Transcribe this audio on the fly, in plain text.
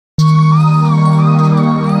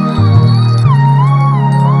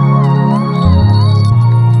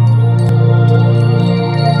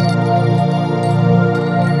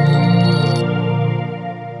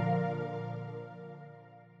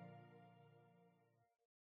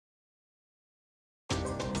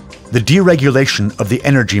The deregulation of the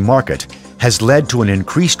energy market has led to an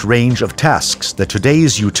increased range of tasks that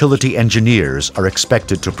today's utility engineers are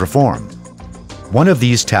expected to perform. One of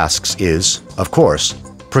these tasks is, of course,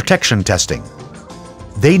 protection testing.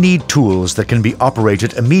 They need tools that can be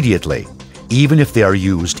operated immediately, even if they are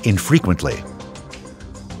used infrequently.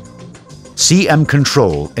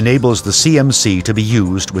 CMControl enables the CMC to be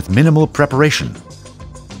used with minimal preparation.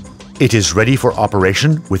 It is ready for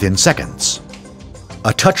operation within seconds.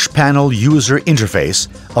 A touch panel user interface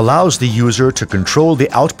allows the user to control the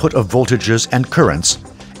output of voltages and currents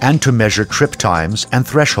and to measure trip times and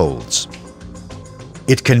thresholds.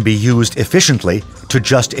 It can be used efficiently to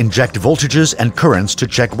just inject voltages and currents to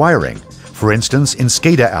check wiring, for instance in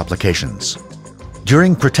SCADA applications.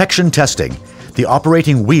 During protection testing, the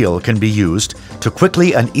operating wheel can be used to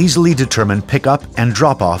quickly and easily determine pickup and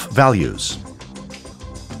drop-off values.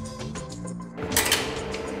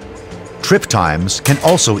 Trip times can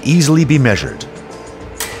also easily be measured.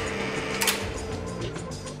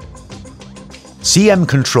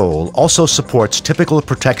 CMControl also supports typical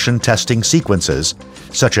protection testing sequences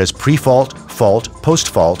such as pre-fault, fault,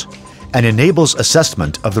 post-fault, and enables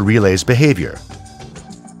assessment of the relay's behavior.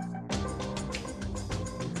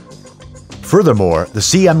 Furthermore, the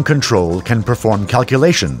CMControl can perform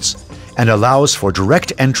calculations and allows for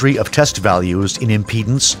direct entry of test values in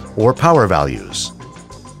impedance or power values.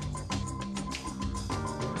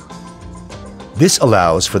 This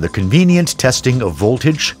allows for the convenient testing of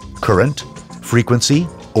voltage, current, frequency,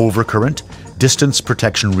 overcurrent, distance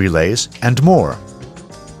protection relays, and more.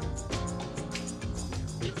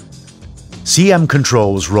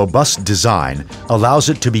 CMControl's robust design allows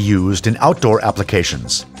it to be used in outdoor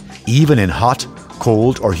applications, even in hot,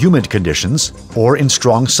 cold, or humid conditions, or in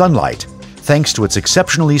strong sunlight, thanks to its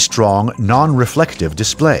exceptionally strong non-reflective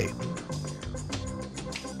display.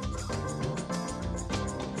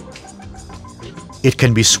 It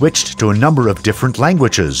can be switched to a number of different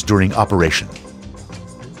languages during operation.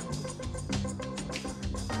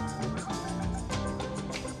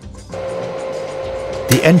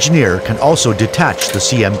 The engineer can also detach the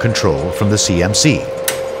CMControl from the CMC.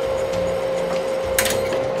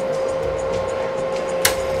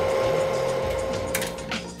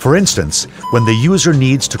 For instance, when the user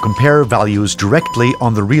needs to compare values directly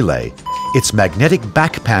on the relay, its magnetic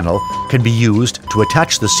back panel can be used to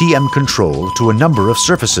attach the CMControl to a number of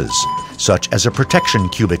surfaces, such as a protection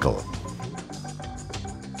cubicle.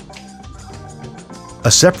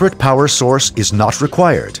 A separate power source is not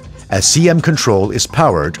required, as CMControl is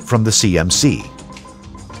powered from the CMC.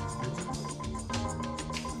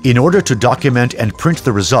 In order to document and print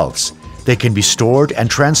the results, they can be stored and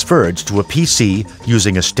transferred to a PC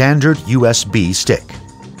using a standard USB stick.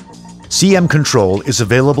 CMControl is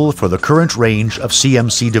available for the current range of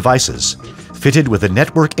CMC devices, fitted with a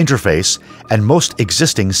network interface, and most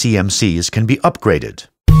existing CMCs can be upgraded.